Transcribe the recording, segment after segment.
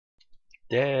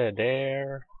Dead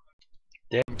air.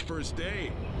 Dead. First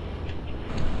day.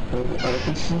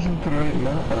 This isn't the right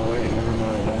map. Oh wait, never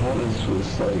mind. I thought this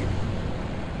was like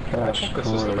I Crash think this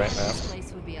is the right Course.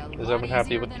 map. Is everyone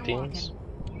happy with the teams?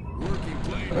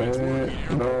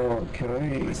 No, can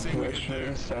I try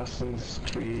Assassin's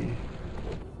Creed?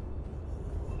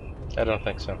 I don't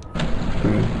think so.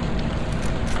 Good.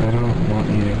 I don't want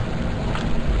you.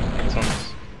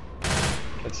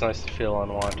 It's nice to feel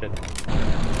unwanted.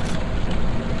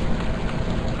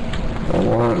 I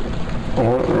want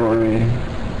Rory.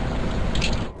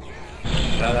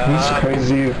 Shut He's up.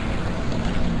 crazy.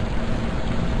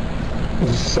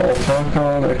 Is Salttalk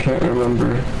on? I can't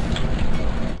remember.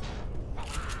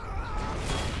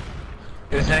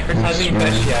 Is advertising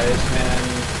fasciitis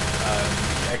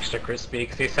man extra crispy?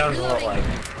 Because he sounds a lot like.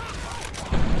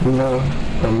 No,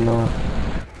 I'm not.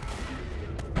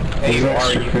 Hey, He's you are,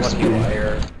 extra you crispy. fucking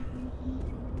liar.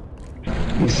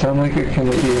 You sound like a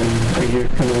Canadian. Are you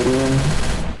Canadian?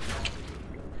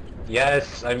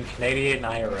 Yes, I'm Canadian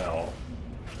IRL.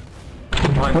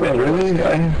 Oh, really?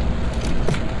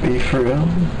 Are you for real?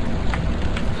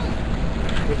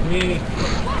 With me.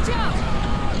 Watch out!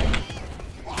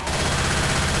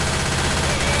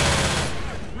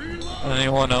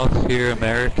 Anyone else here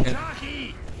American?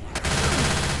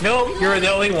 Nope, you're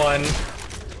the only one.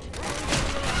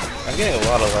 I'm getting a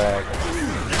lot of lag.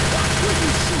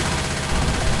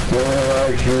 The only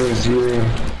lag here is you.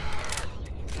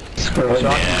 Scrub.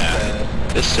 Yeah.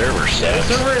 This server Yeah, the sucks.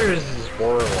 server is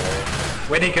horrible.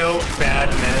 Way to go, bad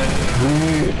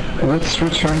men. Let's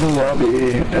return to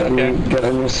lobby and get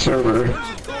a new server.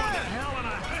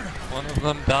 One of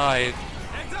them died.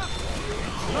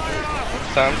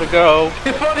 Time to go.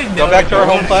 Go Go back to our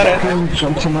home planet. Fucking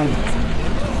jump to my...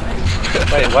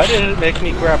 Wait, why did it make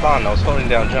me grab on? I was holding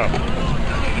down jump.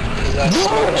 That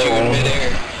smoked you in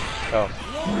midair. Oh.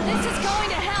 This is going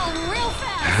to hell real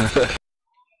fast!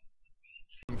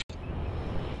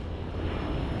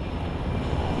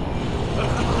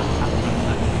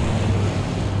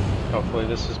 Hopefully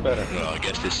this is better. Well, I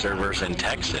guess this server's in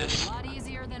Texas. A lot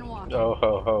easier than walking. Oh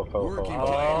ho ho ho ho.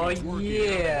 Oh,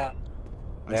 yeah.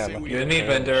 Man, You and me,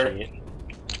 Vendor.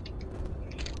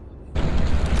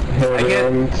 Hey, I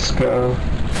get- let's go.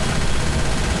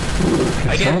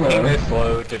 I get ping this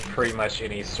low to pretty much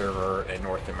any server in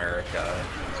North America,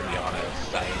 to be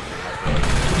honest.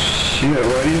 Shit,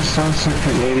 why do you sound so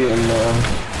Canadian now?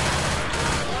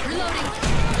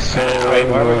 So, Wait,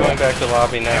 why are we going back to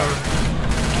lobby now?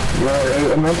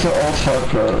 Right, I meant to all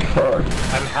talk about it. Fuck.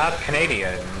 I'm half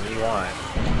Canadian. What do you want?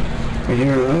 Are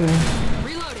you really?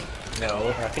 Reloading.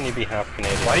 No. How can you be half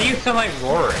Canadian? Why do you sound like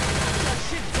Rory?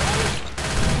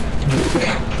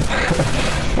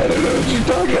 I don't know what you're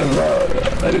talking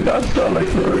about. I did not sound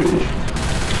like Rory.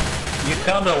 You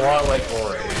sound a lot like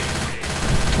Rory.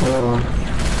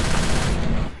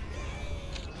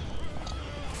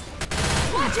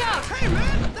 Watch out! Hey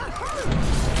man, that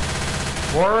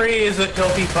hurt! Rory is a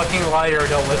filthy fucking liar.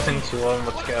 Don't listen to him.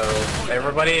 Let's go.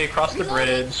 Everybody across the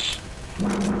bridge.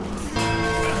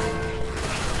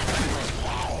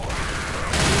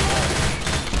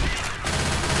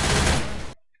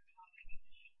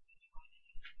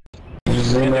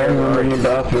 Just in there in the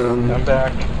bathroom. I'm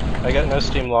back. I got no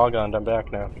Steam logon. I'm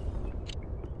back now.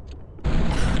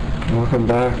 Welcome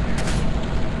back.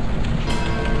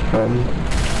 Friend.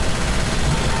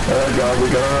 Oh god, we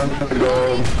gotta run for the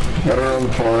gold. Gotta run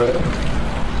for it.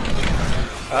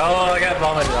 Oh, I got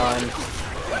vomited on.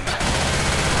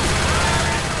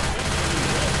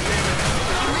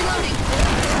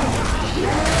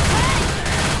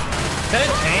 Is that a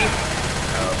tank?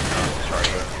 Oh,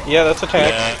 sorry. Yeah, that's a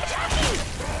tank.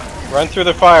 Run through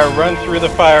the fire. Run through the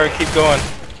fire. Keep going.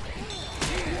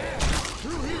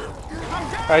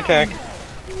 Hi, tank.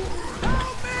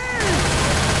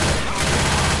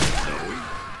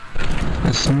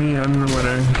 It's me, I'm the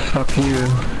winner. Fuck you.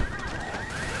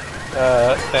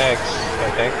 Thanks, I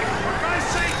think.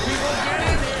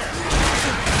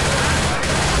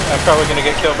 I'm probably gonna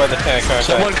get killed by the tank, aren't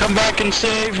Someone come back and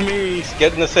save me!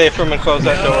 Get in the safe room and close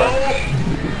that door.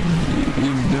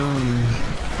 You're doomed.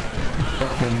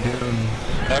 Fucking doomed.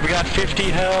 I've got 50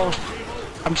 health.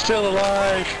 I'm still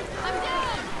alive.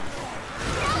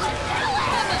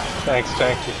 Thanks,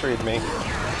 tank. You freed me.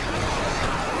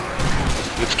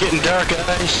 It's getting dark,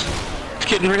 guys. It's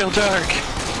getting real dark.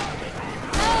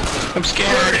 I'm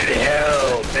scared.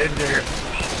 Hell, Bender.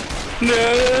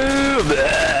 No!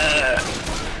 Blah.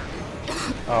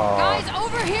 Guys,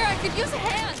 over here! I could use a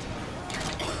hand!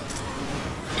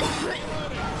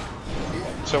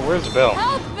 So where's Bill?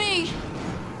 Help me!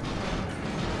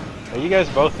 Are you guys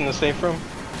both in the safe room?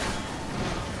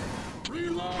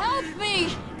 Help me!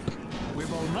 We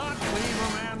will not leave a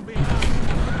man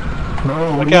behind.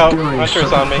 No, what Look are out, you doing? Hunter's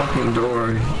Shut on the me. fucking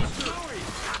door.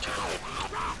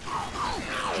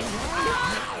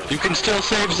 You can still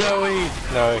save Zoe!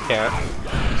 No, you can't.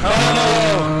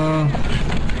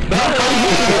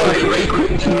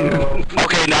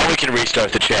 Okay, now we can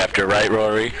restart the chapter, right,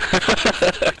 Rory?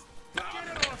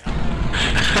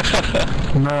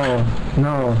 No,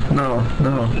 no, no,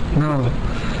 no, no.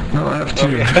 No, I have to.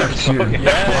 I have to.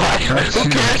 Who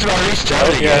cares about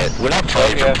restarting it? We're not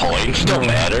playing for points, don't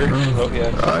matter. Oh,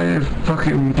 yes. I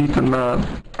fucking beat the map.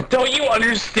 Don't you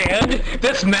understand?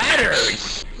 This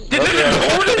matters! This Oh, is yeah.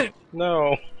 important!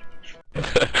 No.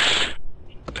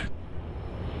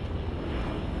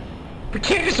 We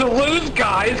can't just lose,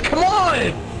 guys! Come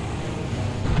on!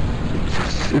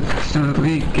 It's an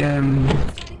elite game.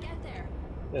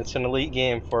 It's an elite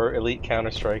game for elite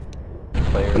Counter-Strike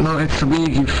players. No, it's a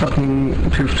league, you fucking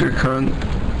poofter cunt.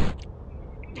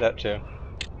 That too.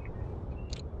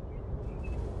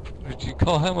 Did you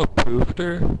call him a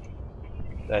poofter?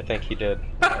 I think he did.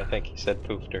 I think he said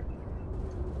poofter.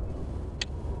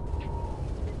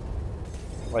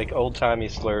 Like old-timey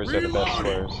slurs are the best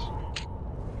slurs.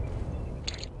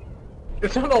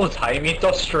 It's not old-timey, it's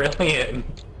Australian.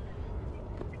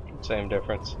 Same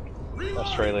difference.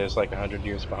 Australia is like 100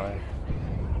 years behind.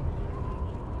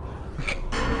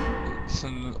 It's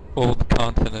an old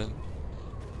continent.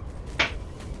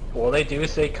 Well, they do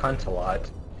say cunt a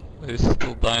lot. There's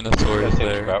still dinosaurs That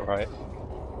seems there. about right.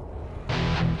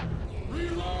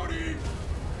 Reloading!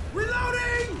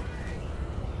 Reloading!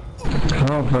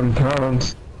 Help, I'm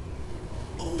pounds.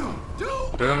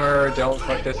 Boomer, don't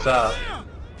fuck this up.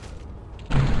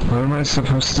 What am I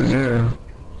supposed to do?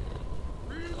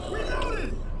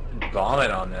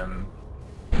 Vomit on them.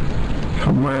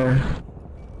 From where?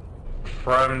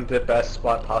 From the best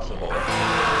spot possible.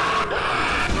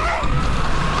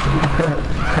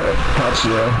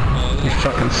 Gotcha. You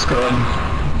fucking scum.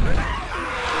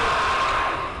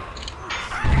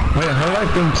 Wait, how did I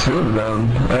bring two of them?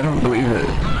 I don't believe it.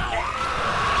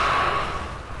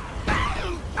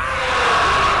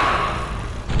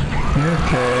 You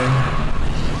okay?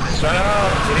 Shut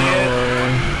up,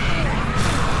 idiot!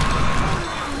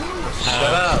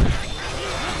 Shut up!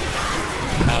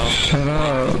 Shut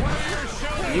up.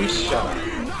 You shut up,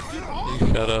 You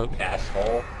shut up.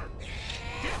 asshole.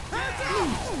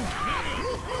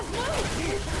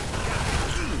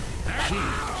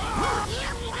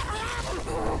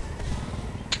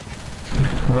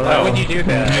 Why would you do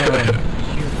that?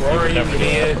 Rory, you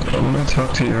idiot. I'm gonna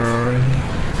talk to you, Rory.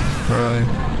 Rory.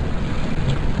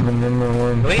 I'm the number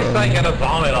one At least I fan. got a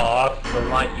vomit off, but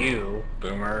not you,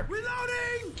 Boomer.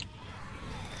 Reloading!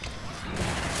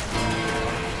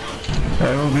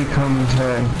 I will become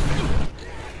tank.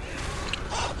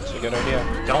 It's a good idea.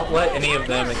 Don't let any of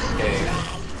them escape.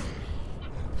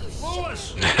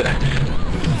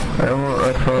 I won't,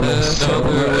 I promise. I No,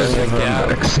 won't there let was any a of them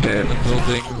gap escape. in the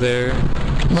building there.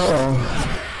 No.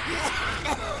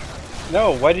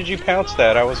 No, why did you pounce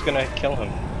that? I was gonna kill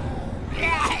him.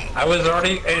 I was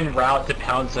already en route to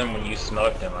pounce him when you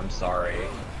smoked him, I'm sorry.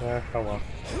 Oh well.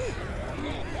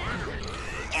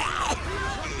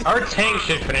 Our tank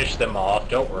should finish them off,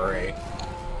 don't worry.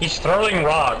 He's throwing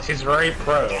rocks, he's very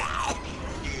pro.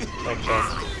 Makes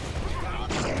sense.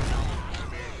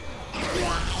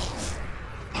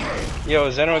 Yo,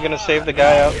 is anyone gonna save the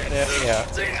guy out? Yeah.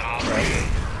 Right.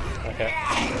 Okay.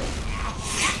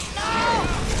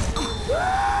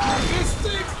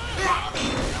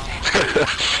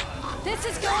 This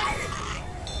is going.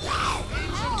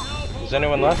 Is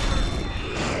anyone left?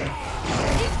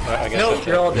 I guess Nope, that's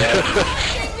you're it. all dead.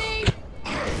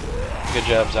 Good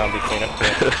job, zombie cleanup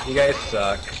too. You guys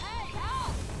suck.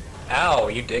 Ow,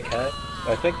 you dickhead.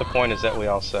 I think the point is that we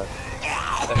all suck.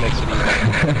 That makes it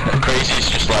even. Crazy's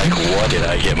just like, what did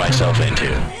I get myself into?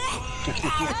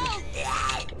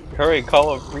 Hurry,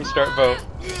 call a restart vote.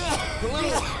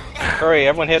 Hurry,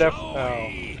 everyone hit F. Oh.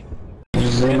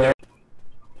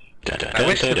 I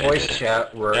wish the voice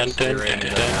chat works during the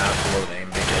map loading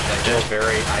because I feel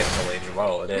very isolated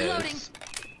while it is.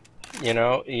 You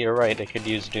know, you're right, I could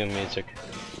use Doom music.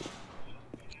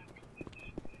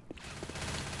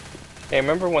 Hey,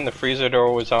 remember when the freezer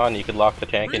door was on, you could lock the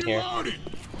tank in here? No.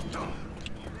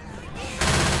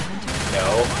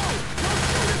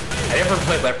 I never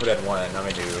played Left 4 Dead 1, I'm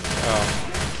a dude.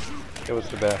 Oh. It was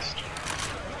the best.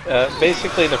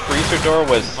 Basically, the freezer door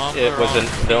was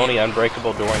the only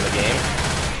unbreakable door in the game.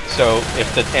 So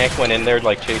if the tank went in there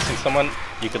like chasing someone,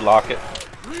 you could lock it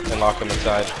and lock them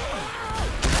inside.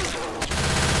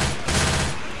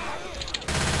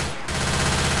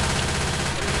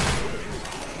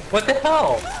 What the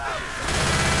hell?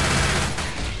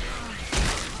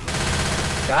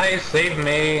 Guys, save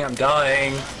me! I'm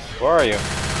dying. Where are you?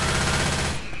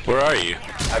 Where are you?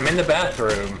 I'm in the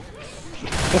bathroom.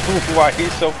 Why are you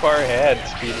so far ahead,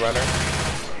 speedrunner?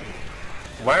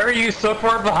 Why are you so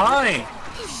far behind?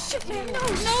 Shit, no,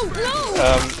 no,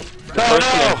 no! The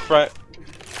person in front.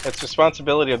 It's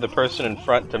responsibility of the person in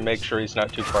front to make sure he's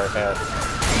not too far ahead.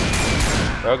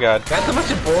 Oh god. That's a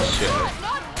bunch of bullshit.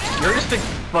 You're just a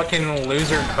fucking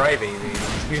loser crybaby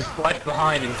who's left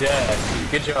behind and dead.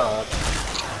 Good job.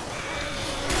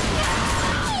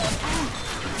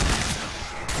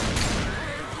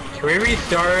 Can we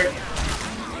restart?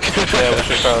 Yeah, we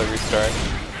should probably restart.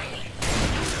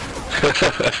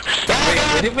 Wait,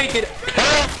 when did we get...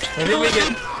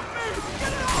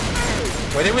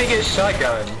 When did we get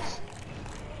shotguns?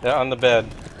 Yeah, on the bed.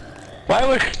 Why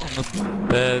would... On the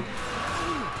bed.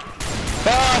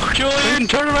 Oh, Julian,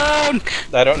 turn around!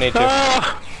 I don't need to.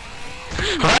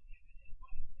 Oh.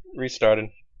 Restarted.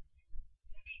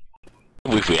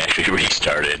 If we actually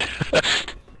restarted.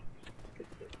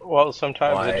 Well,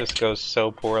 sometimes Why? it just goes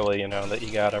so poorly, you know, that you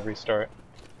gotta restart.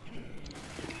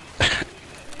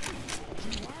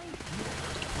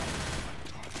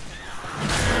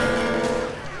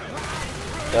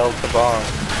 El Tabong.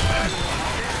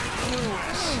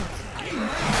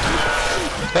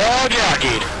 Oh,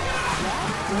 jockeyed!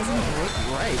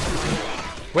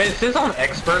 Wait, is this on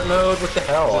expert mode? What the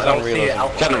hell? This is I don't on see it realism.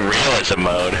 out It's on realism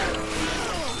mode.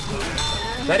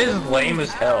 That is lame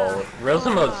as hell.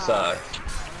 Realism mode sucks.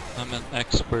 I'm an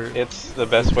expert. It's the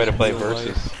best way to play Real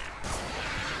versus.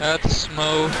 I got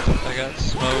smoked. I got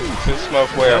smoked. Who smoke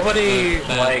where? Nobody,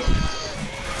 Thanks. like...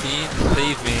 He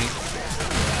saved me.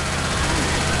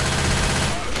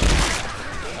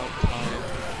 Help time.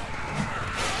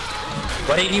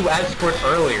 Why didn't you ask for it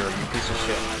earlier, you piece of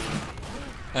shit?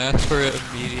 I asked for it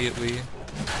immediately.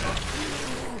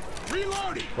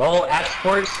 Reloading! Well, ask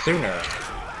for it sooner.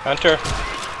 Hunter.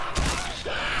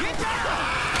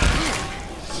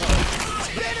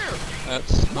 Got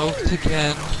smoked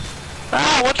again.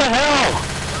 Ah, what the hell?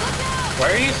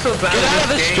 Why are you so bad Get out at of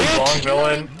this this game, shit! long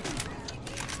villain?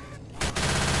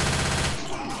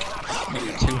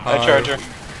 Too high. Hi, Charger.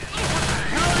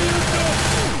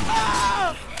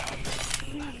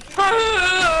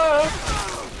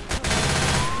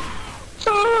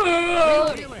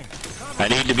 I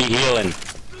need to be healing.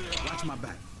 Watch my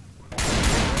back.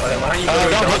 Why don't you Oh,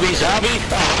 go don't to hit me, zombie!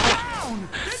 Oh.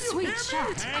 Sweet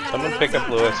shot. Someone pick up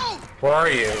Lewis. Where are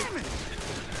you?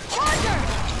 Charger!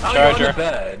 Oh, you're on Charger. the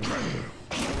bed.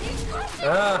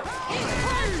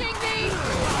 Punching me!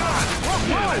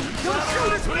 Don't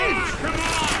shoot at me!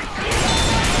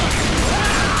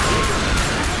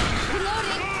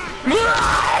 Come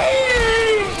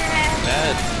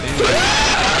Bad.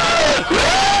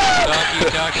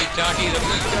 Jockey, the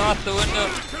window off the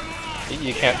window.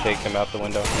 You can't take him out the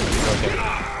window. Okay.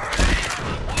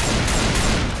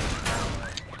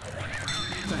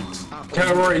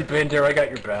 Don't worry, Bender, I got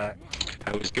your back.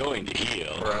 I was going to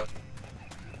heal. Bro.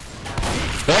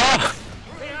 Ah!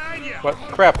 What?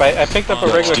 Crap, I picked up a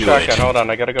Let's regular do shotgun. it. Hold on,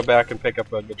 I gotta go back and pick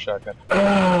up a good shotgun.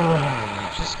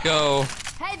 Just go.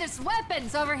 Hey, there's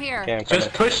weapons over here! Okay, I'm coming.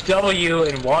 Just push W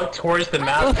and walk towards the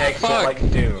map What the exit fuck? like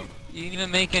Doom. You didn't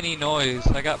even make any noise.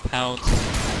 I got pounced.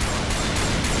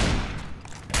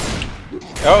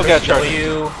 Oh, got Charger.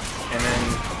 W and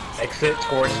then exit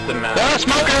towards the map. Ah,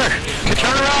 smoker!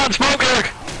 Turn around, smoker!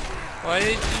 Why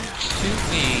did you shoot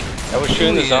me? I was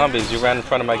shooting the Julian. zombies. You ran in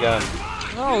front of my gun.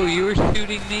 No, you were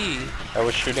shooting me. I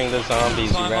was shooting the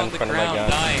zombies. So You I'm ran on in the front of my ground gun.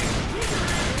 dying.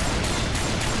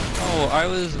 Oh, I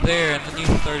was there and then you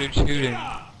started shooting.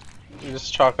 You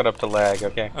just chalk it up to lag,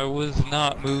 okay? I was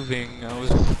not moving. I was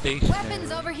stationary.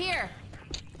 Weapons over here!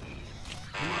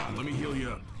 Come on, let me heal you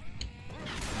up.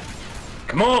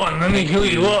 Come on, let me heal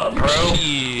you up, bro.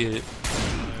 Shit.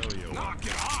 Knock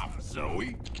it off,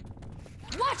 Zoe.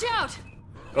 Watch out!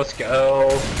 Let's go.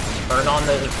 Turn on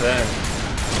the event.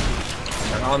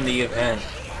 Turn on the event.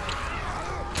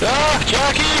 Ah,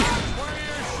 jockey!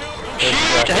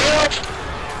 Shit, help!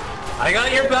 I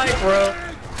got your back, bro.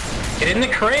 Get in the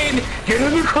crane. Get in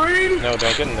the crane. No,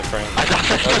 don't get in the crane. I thought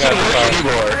that Oh, doesn't God, work sorry.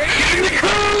 anymore. Get in the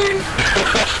crane.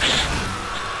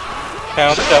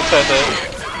 Pounce outside the...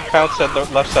 Pounce at the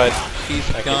left side. He's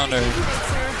Okay. gunner.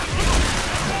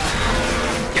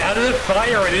 Get out of the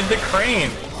fire and in the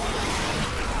crane.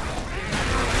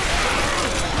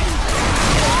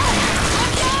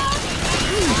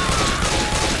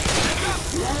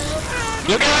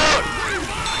 Look out!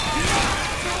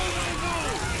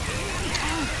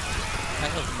 I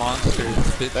have monsters.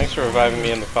 Bitch. Thanks for reviving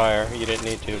me in the fire. You didn't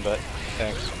need to, but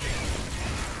thanks.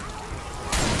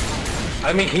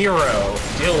 I'm a hero.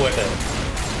 Deal with it.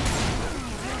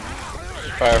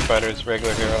 Firefighters,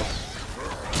 regular heroes.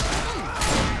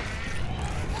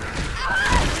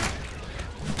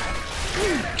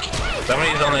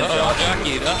 Somebody's on the job.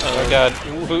 Jockey, Oh god,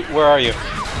 where are you?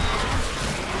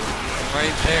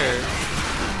 right there.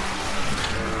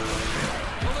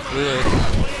 Really?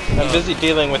 I'm busy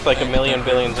dealing with like a million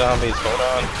billion zombies, hold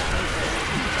on.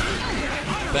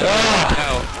 Ben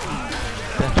out.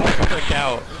 Click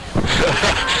out.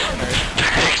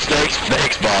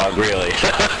 Thanks, Bog, really.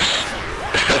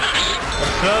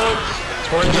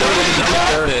 Towards the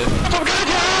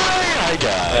I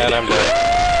died. And I'm dead.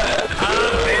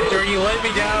 Andrew, you let me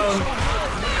down.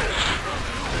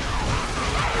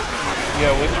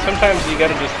 Yeah, sometimes you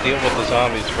gotta just deal with the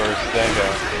zombies first, then go.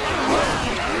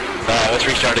 Let's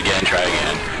restart again, try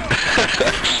again.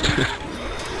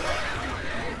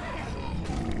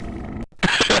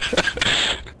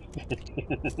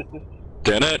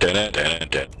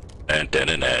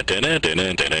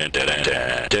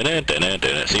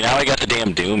 See, now I got the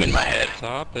damn Doom in my head.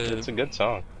 Stop it. It's a good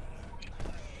song.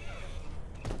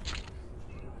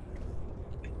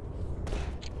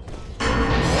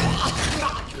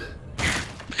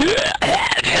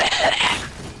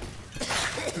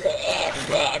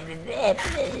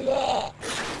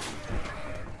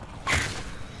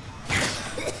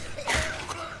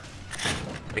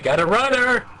 We got a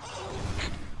runner!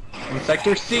 In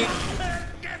sector C.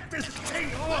 Get this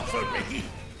thing off of me!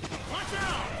 Watch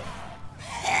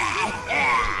out!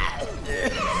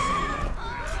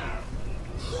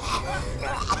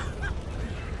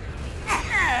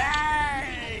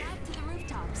 To the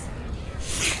rooftops.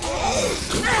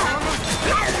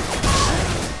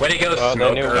 Way to go, Well,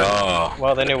 they knew Smoker. where,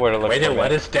 well, they knew where to look Way to for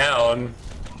let me. us down.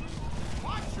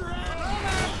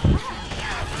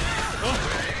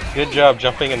 Good job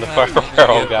jumping in the fire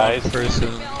barrel, guys.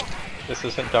 Person. This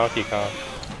isn't Donkey Kong.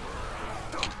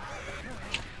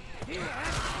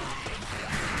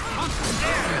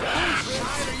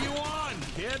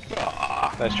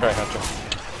 Nice try, Hunter.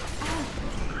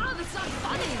 Oh, that's not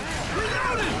funny.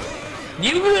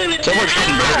 You really did. Someone's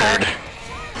getting murdered.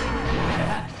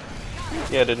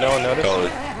 Yeah, did no one notice?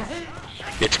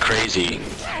 Oh, it's crazy.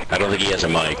 I don't think he has a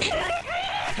mic.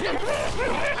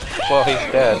 Well,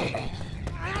 he's dead.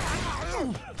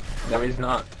 No, he's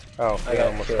not. Oh, I he got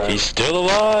almost killed. died. He's still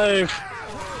alive.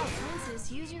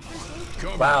 Francis, use your first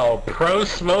aid. Wow, pro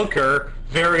smoker,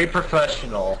 very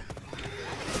professional.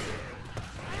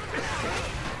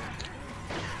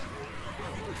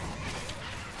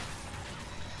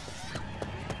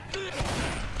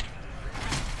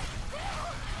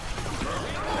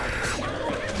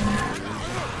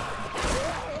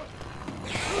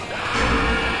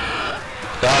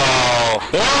 Oh,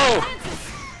 whoa!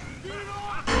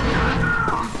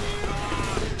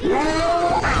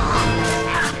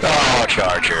 Oh,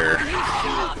 Charger.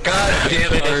 God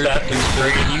damn it, Assassin's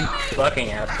Creed, you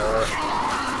fucking asshole.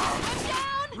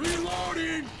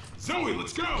 Reloading! Zoe,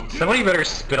 let's go! Somebody better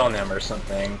spit on them or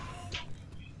something.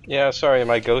 Yeah, sorry,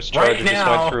 my ghost charger Right just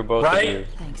now, went through both of you.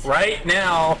 right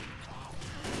now.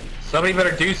 Somebody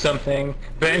better do something.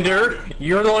 Bender,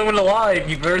 you're the only one alive,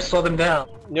 you better slow them down.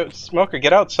 Yo, Smoker,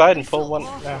 get outside and pull one.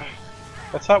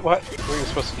 That's not what you're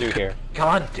supposed to do here.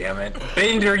 God damn it.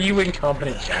 Bender, you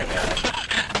incompetent jackass.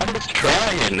 I'm just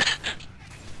trying.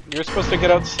 You're supposed to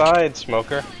get outside,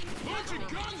 Smoker. Bunch of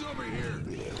guns over here!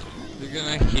 You're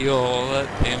gonna heal all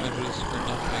that damages for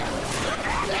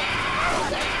nothing.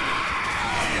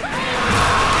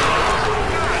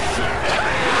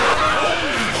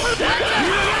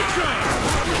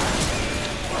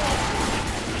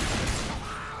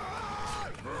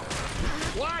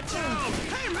 Watch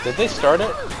out! Did they start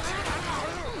it?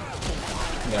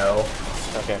 No.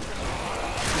 Okay.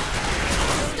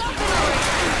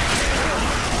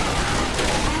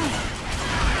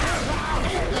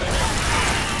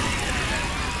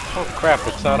 Oh crap,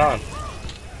 it's not on.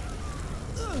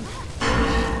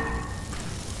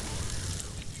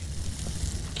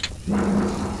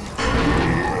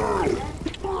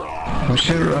 We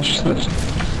should rush the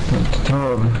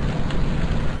tub.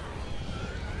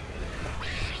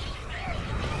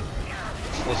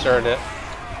 They started it.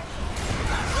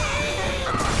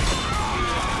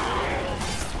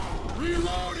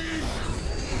 Reloading!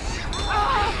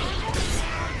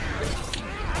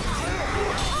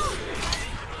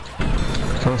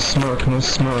 No smoke, no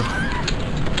smoke.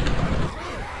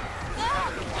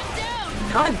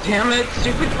 God damn it,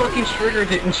 stupid fucking trigger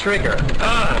didn't trigger.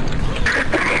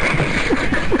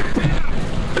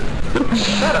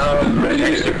 Shut up,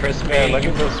 extra crispy. Man, look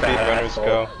at those bad speedrunners asshole.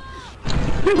 go.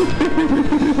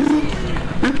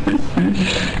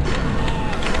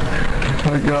 Oh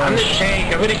my I'm the gosh.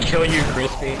 tank, I'm gonna kill you,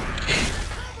 Crispy.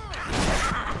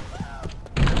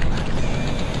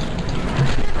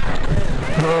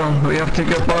 Oh, we have to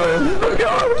get by. Oh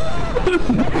god!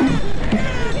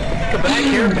 Come back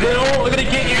here, Bill! I'm gonna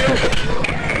get you!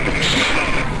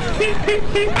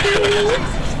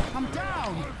 I'm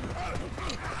down.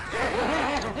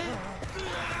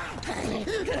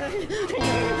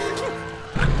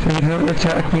 They don't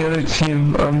attack the other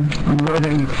team. I'm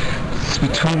running. It's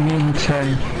between me and the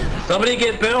tank. Somebody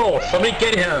get Bill! Somebody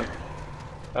get him!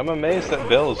 I'm amazed that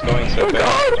Bill is going so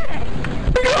fast.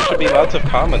 There should be lots of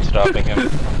comments stopping him.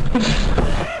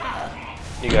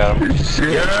 You got him.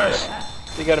 Yes!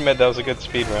 You gotta admit that was a good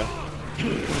speed run.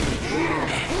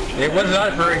 It was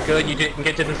not very good, you didn't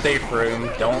get to the safe room.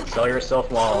 Don't sell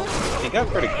yourself long. He got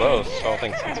pretty close, all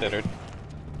things considered.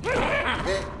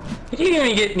 You didn't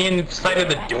even get inside of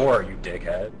the door, you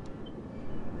dickhead.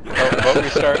 Oh, vote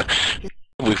restart.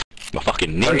 We a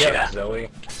fucking Hurry ninja. up, Zoe.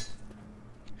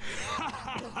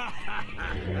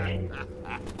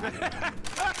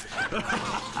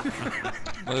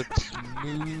 Let's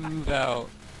move out.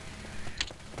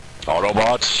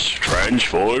 Autobots,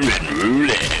 transform and rule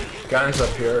it. Guns up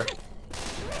here.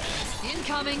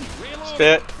 Incoming.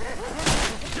 Spit.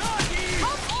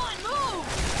 Come on, move.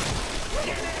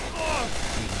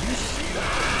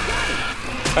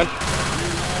 Hunt.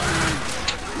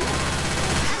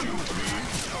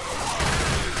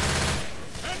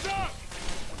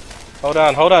 Hold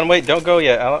on, wait, don't go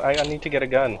yet. I need to get a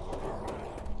gun.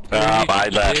 I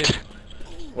left.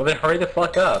 Well then hurry the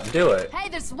fuck up, do it. Hey,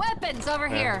 there's weapons over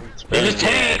here. There's a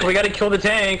tank! We gotta kill the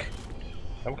tank!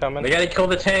 I'm coming. We gotta kill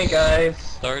the tank, guys!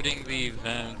 Starting the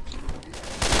event.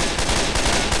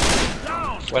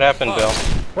 What happened, Bill?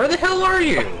 Where the hell are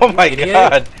you? Oh my idiot?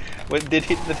 god! What, did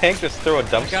the tank just throw a I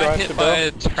dumpster got onto hit by Bill?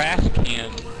 a trash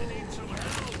can.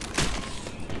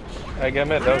 I gotta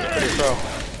admit, that was pretty pro.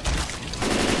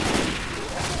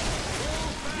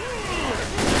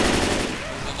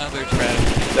 Another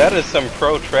trash can. That is some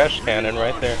pro trash cannon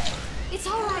right there. It's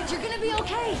all right. You're gonna be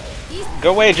okay.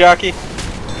 Go away, jockey!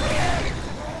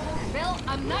 Bill,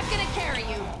 I'm not gonna carry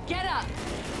you. Get up.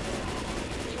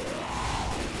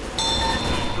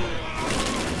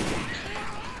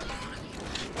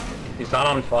 He's not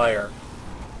on fire.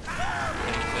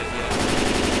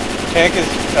 Tank is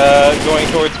going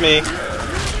towards me.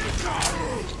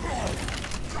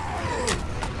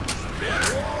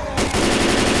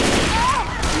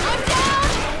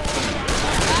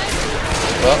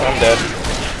 Well, I'm dead.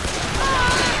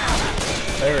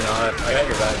 No, you're not. I got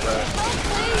your back, bro.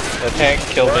 The tank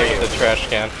killed me with the trash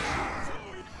can.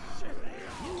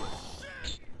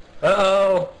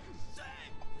 Uh-oh!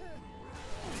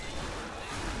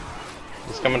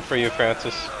 He's coming for you,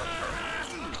 Francis.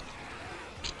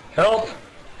 Help!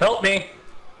 Help me!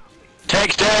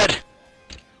 Tank's dead.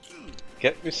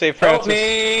 Get me safe, Help Francis.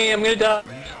 me! I'm gonna die!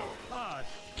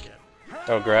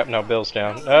 Oh, crap, no, Bill's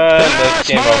down. That's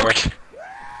game over. Smoked.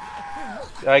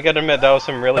 I gotta admit, that was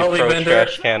some really Help me, pro Bender.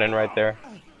 trash cannon right there.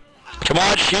 Come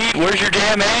on, sheep. Where's your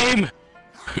damn aim?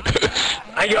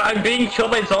 I'm being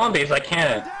killed by zombies, I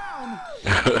can't.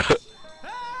 I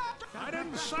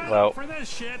didn't sign Well. up for this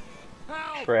shit.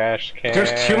 Help. Trash can.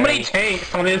 There's too many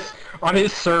tanks on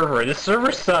his server. This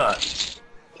server sucks.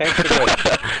 Tanks are good.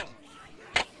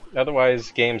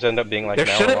 Otherwise, games end up being like There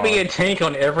now shouldn't be long. a tank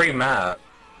on every map.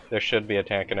 There should be a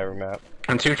tank in every map.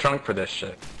 I'm too drunk for this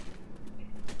shit.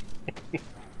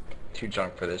 Too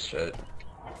drunk for this shit.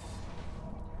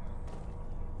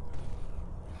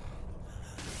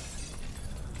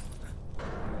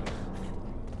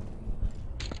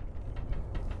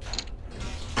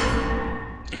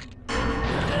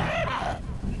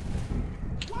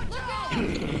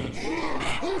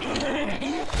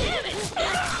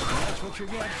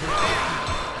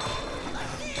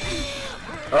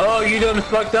 Oh, you done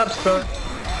fucked up, son.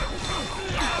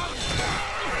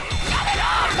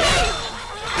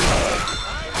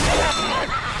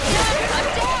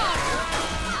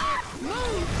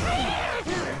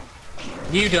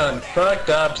 You done fucked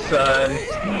up, son.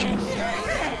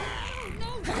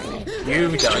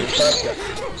 You done fucked up.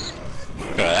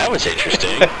 That was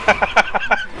interesting.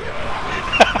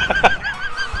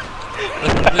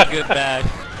 This is a good match.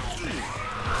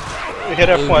 Hit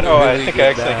F1. Oh, I Really think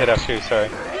I good actually hit match. F2, sorry.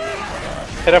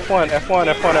 Hit F1, F1,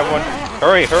 F1, F1.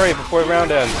 Hurry, hurry before the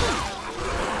round ends.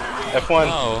 F1,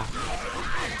 Oh,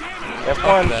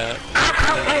 F1. that.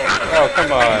 Oh,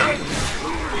 come on.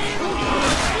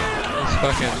 Let's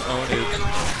fucking own it.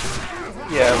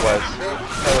 Yeah, it was.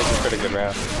 That was a pretty good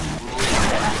round.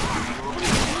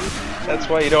 That's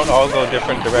why you don't all go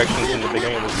different directions in the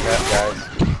beginning of this map, guys.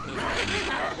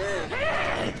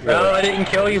 No, I didn't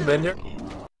kill you, Bender.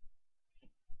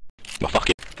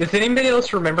 Fucking. Does anybody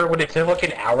else remember when it took like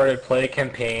an hour to play a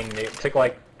campaign? It took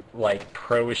like like,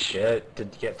 pro shit to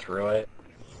get through it.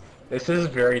 This is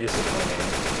very disappointing.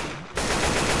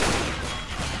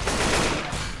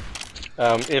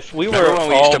 If we Remember were when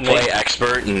we used all to play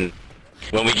expert and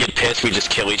when we get pissed we just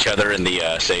kill each other in the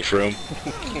safe room?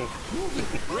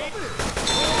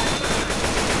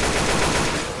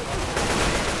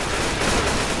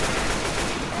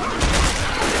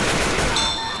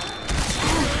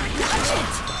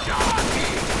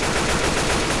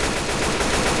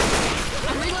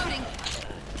 I'm reloading.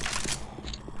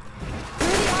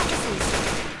 Through the offices.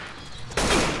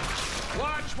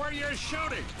 Watch where you're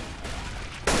shooting.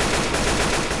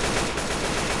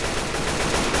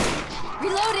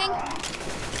 Reloading.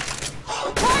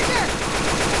 Charger.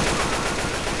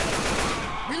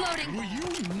 Reloading.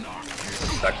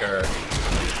 Sucker.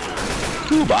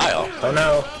 Ooh, bile. Oh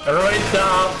no. Everybody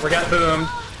stop! We got boomed.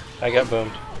 I got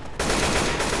boomed.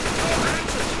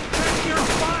 Check your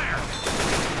fire.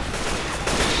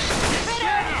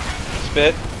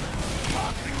 Spit.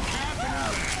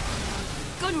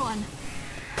 Good one.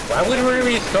 Why would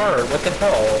we restart? What the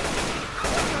hell?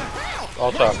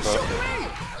 I'll talk about it.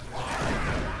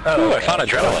 Oh, Ooh, I found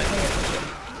adrenaline.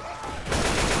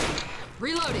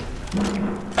 Reloading.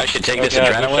 I should take Oh, this God,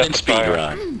 we adrenaline shut and the speed fire.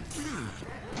 run.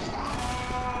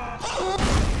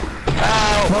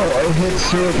 No, I hit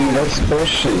Sandy. That's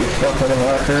bullshit, you fucking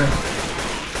hacker.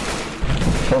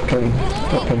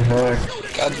 Fucking hack.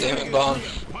 God damn it, Bon.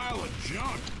 Pile of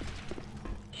junk.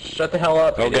 Shut the hell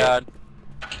up, Oh idiot. god.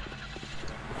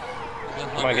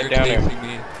 Come on, get down here.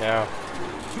 Now.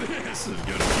 This is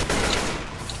gonna be good.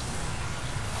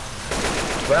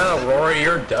 Wow, Rory,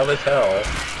 you're dumb as hell.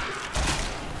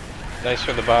 Nice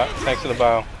for the bow. Thanks for the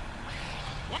bow.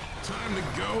 Time to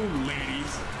go,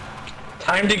 ladies.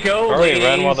 Time to go, Hurry, ladies.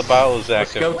 run while the bow is Let's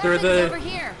active. go through Weapons over the...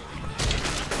 here.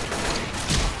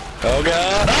 Oh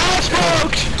god. Ah,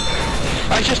 smoked!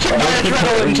 I just took my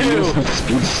adrenaline too!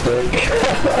 Speed stick.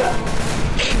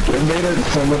 It made it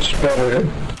so much better.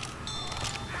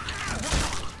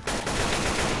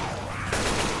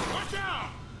 Watch out.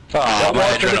 Oh, Don't my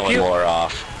walk to the adrenaline cube. wore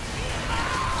off.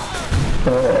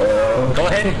 Go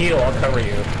ahead and heal, I'll cover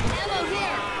you. Ammo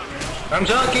here. I'm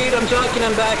junkied,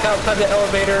 I'm back outside the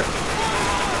elevator.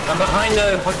 I'm behind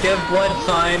the give blood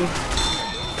sign.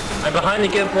 I'm behind the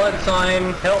give blood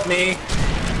sign. Help me.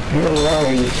 You're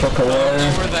lying, you fucking I don't know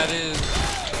liar. where that is.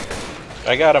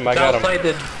 I got him. I got him.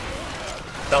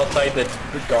 Outside the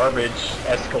garbage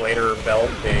escalator belt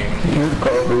thing. You're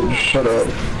garbage, shut up.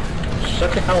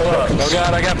 Shut the hell up. Oh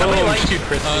god, I got Nobody boomed. likes you,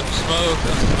 Chris. I'm smoked.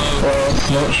 I'm smoked. Well, it's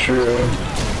not true.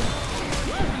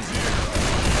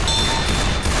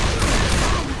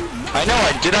 I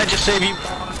know, did I just save you?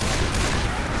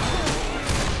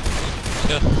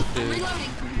 Yes, dude. Reloading.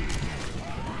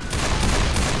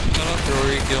 Shut up,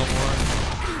 Rory Gilmore.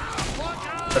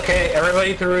 Okay,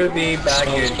 everybody through the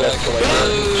baggage Smoke's back.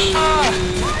 escalator.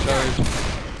 Charge.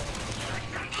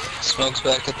 Smoke's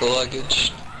back at the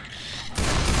luggage.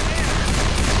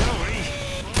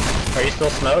 Are you still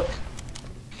smoked?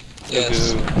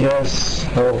 Yes. Yes,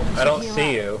 help. I don't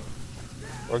see you.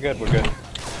 We're good. We're good.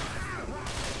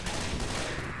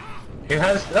 Who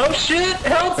has... Oh shit!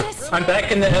 Help! I'm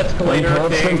back in the escalator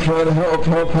I'm in thing. front, help,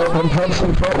 I'm in front,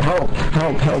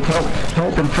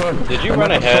 help in front. Did you I'm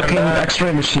run at the ahead? fucking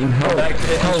x-ray machine, help, Back to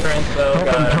the help, entrance, oh help,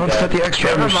 god, I'm I'm pounced dead. at the x-ray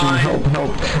Never machine, mind. help.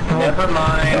 Never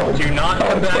mind. Help. Do not come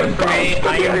Help, back I'm for me. bounced at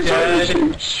I the am x-ray dead.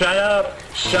 machine. Shut up.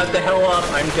 Shut the hell up.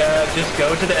 I'm dead. Just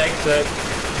go to the exit.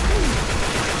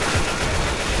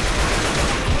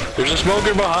 There's a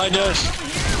smoker behind us.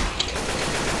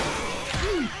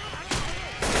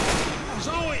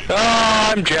 Zoe.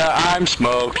 Oh, I'm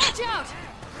smoked. Watch out.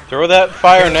 Throw that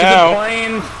fire Get to the now.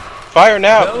 plane. Fire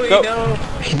now. Zoe, Go. no.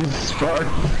 He's fucked.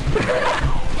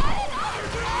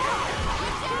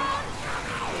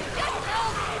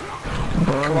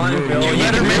 Come on, Bill. You You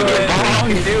better can make do it, it. Bong.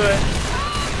 You can do it.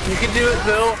 You can do it,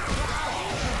 Bill.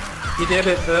 You did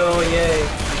it, Bill. Yay.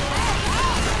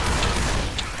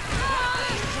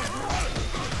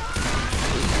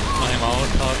 My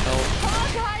Molotov help.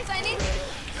 Oh, guys, I need...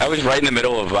 I was right in the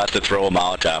middle of about to throw a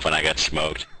Molotov when I got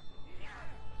smoked.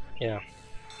 Yeah.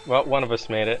 Well, one of us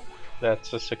made it.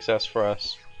 That's a success for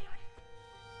us.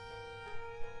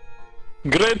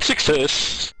 Great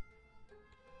success.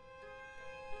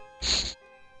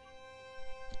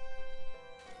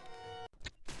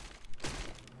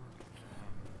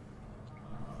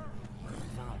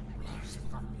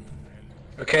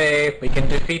 Okay, we can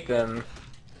defeat them.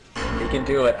 We can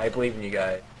do it. I believe in you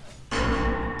guys.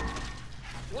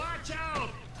 Watch out.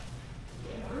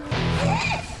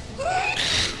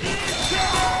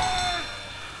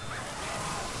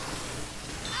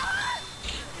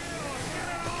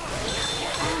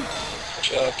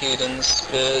 Gaydon's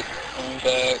spit. Coming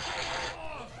back.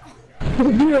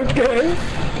 You okay?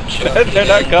 They're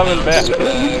not coming back.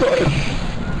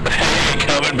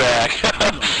 Coming back.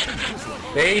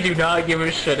 They do not give a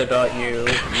shit about you.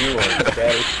 You are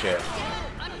dead as shit.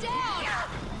 I'm down.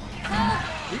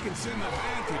 We can send the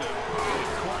van to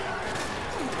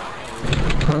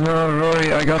Oh no,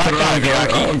 Rory, I got the wrong guy.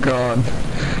 Oh god.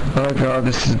 Oh god,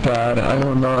 this is bad. I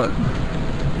don't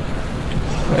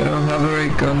have the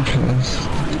right gun for this.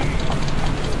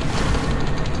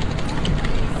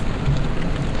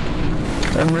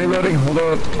 I'm reloading, hold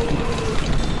up.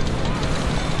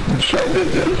 I'm trying to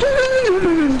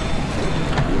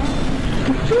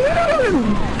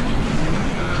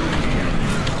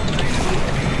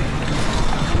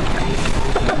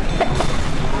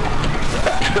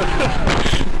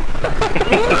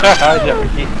Hi,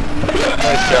 Jeffrey.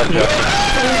 Nice job,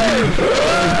 Jeffrey.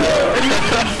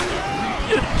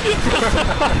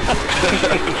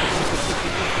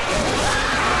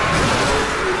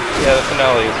 Yeah, the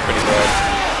finale is pretty bad.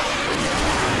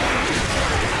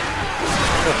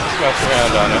 Let's just mess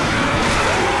around on it.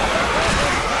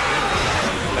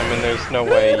 I mean, there's no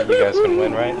way you guys can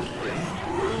win, right?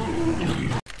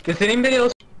 Does anybody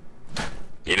else?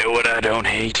 You know what I don't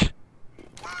hate?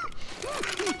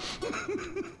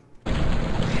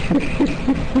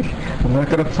 I'm not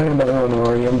gonna play another one,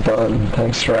 Rory. I'm done.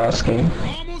 Thanks for asking.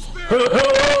 almost there.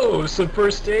 Oh, some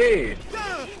first aid.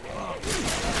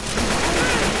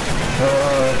 I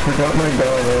forgot my gun.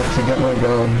 I have to get my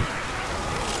gun.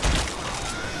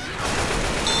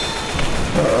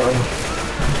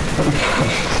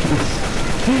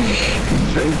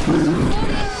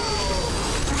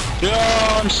 No,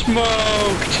 I'm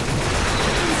smoked!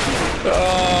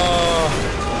 Oh.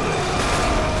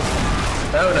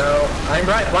 Oh no, I'm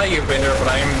right by you, Bender, but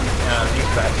I'm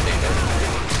incapacitated.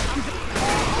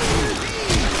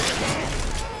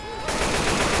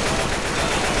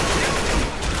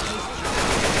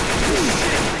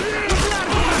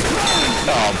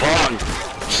 Oh, Bond!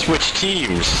 Switch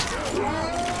teams!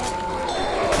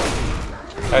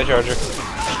 Hi, Charger.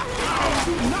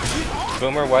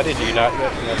 Boomer, why did you not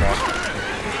get... Never mind.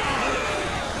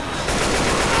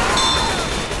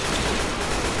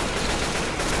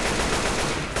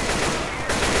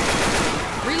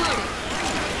 Reloading.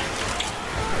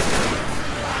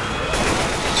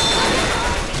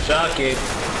 Jockeyed.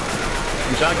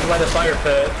 I'm jockeyed by the fire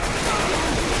pit.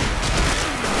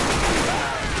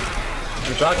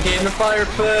 I'm jockeyed in the fire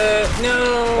pit.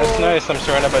 No! That's nice, I'm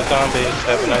surrounded by zombies.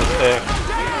 Have a nice day.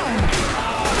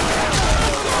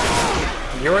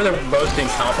 You're the most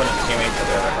incompetent teammates I've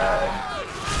ever had.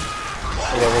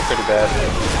 Yeah, we're pretty bad.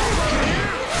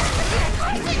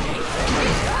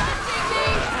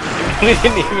 We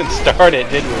didn't even start it,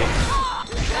 did we?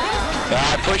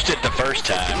 I pushed it the first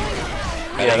time.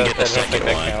 I Yeah, didn't get the I don't think second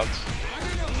that one. counts.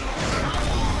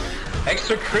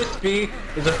 Extra Crispy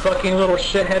is a fucking little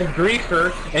shithead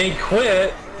griefer, and he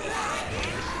quit.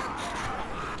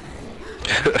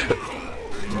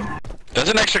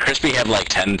 Doesn't Extra Crispy have like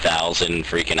 10,000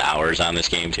 freaking hours on this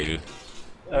game too?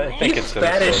 I think He's it's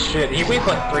fat as shit. He weighs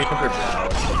like 300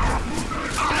 pounds.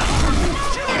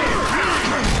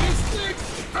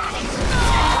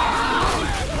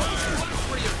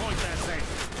 Where do you point that thing?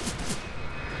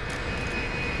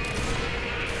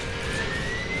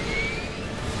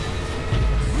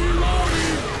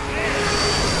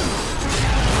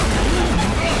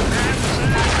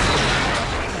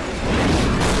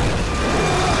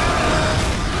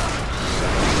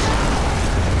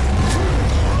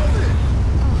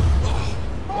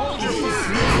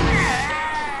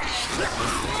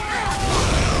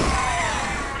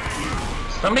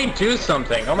 Somebody do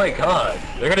something! Oh my god,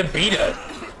 they're gonna beat us!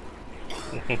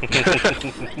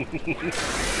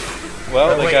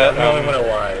 Well, they wait, got, I'm the only one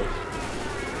alive.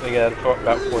 they got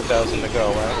about 4,000 to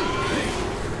go, right?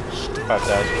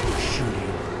 5,000.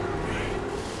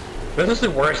 This is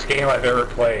the worst game I've ever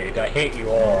played. I hate you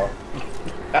all.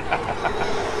 Get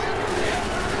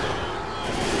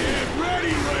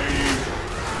ready, ladies.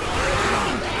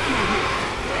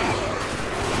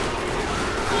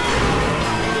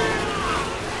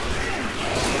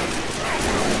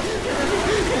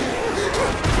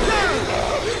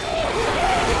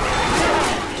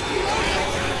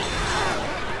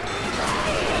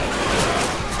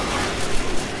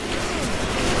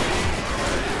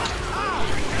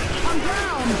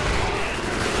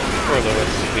 Poor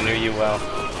Lewis, we knew you well.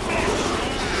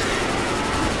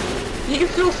 You can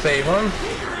still save him.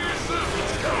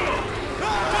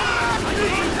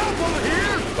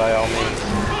 By all means.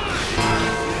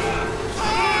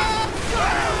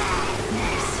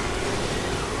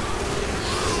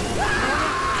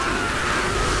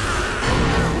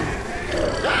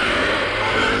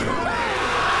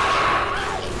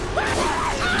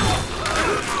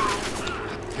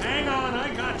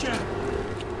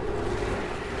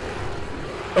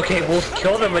 Okay, we'll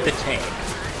kill them with the tank.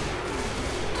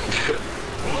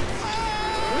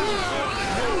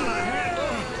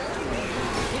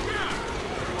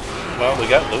 Well, we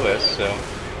got Lewis, so...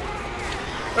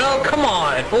 Oh, come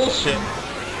on! Bullshit!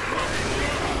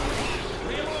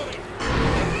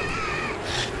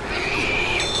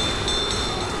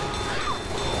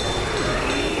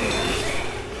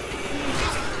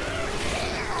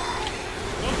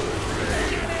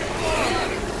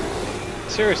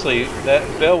 Seriously, that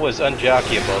Bill was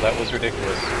unjockeyable. That was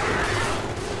ridiculous.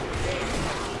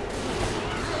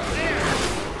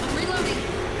 I'm reloading.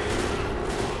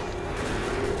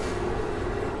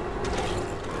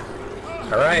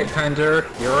 Alright, Hunter,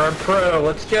 you're our pro,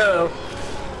 let's go!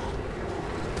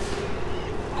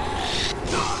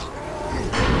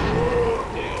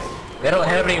 They don't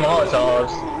have any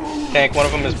Molotovs. Tank, one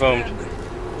of them is boomed.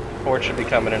 Horde should be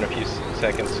coming in a few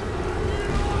seconds.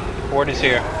 Horde is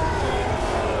here.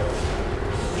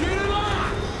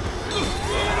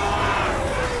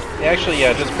 Yeah, actually,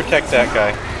 yeah, just protect that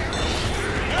guy.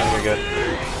 And we're good.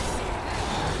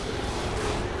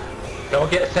 Don't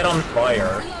get set on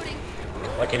fire. Reloading.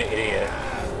 Like an idiot.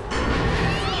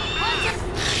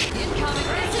 Incoming.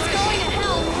 This is going to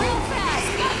hell real fast.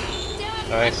 Damn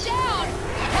it. Nice. I'm down.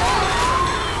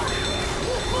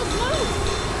 Move.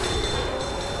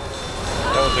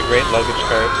 That was a great luggage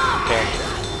cart. Tank.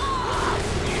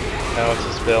 Now it's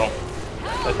his Bill.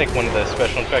 I think one of the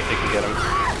special infected can get him.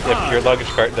 If your luggage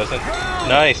cart doesn't.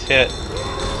 Nice hit.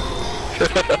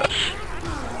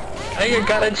 Hey, you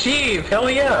got achieved!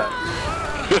 Hell yeah!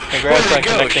 Congrats Way on to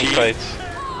go, connecting Chief. fights.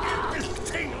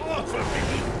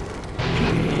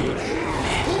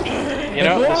 You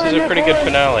know, this is a pretty good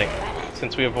finale,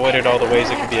 since we avoided all the ways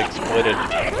it could be exploited.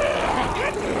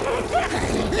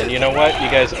 And you know what? You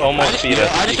guys almost beat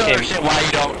us. I just You don't came... understand why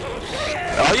you don't...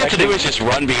 All you have to do is just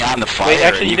run beyond the fire. Wait,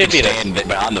 actually, and you did beat us. stand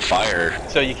beyond the fire.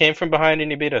 So you came from behind and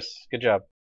you beat us. Good job.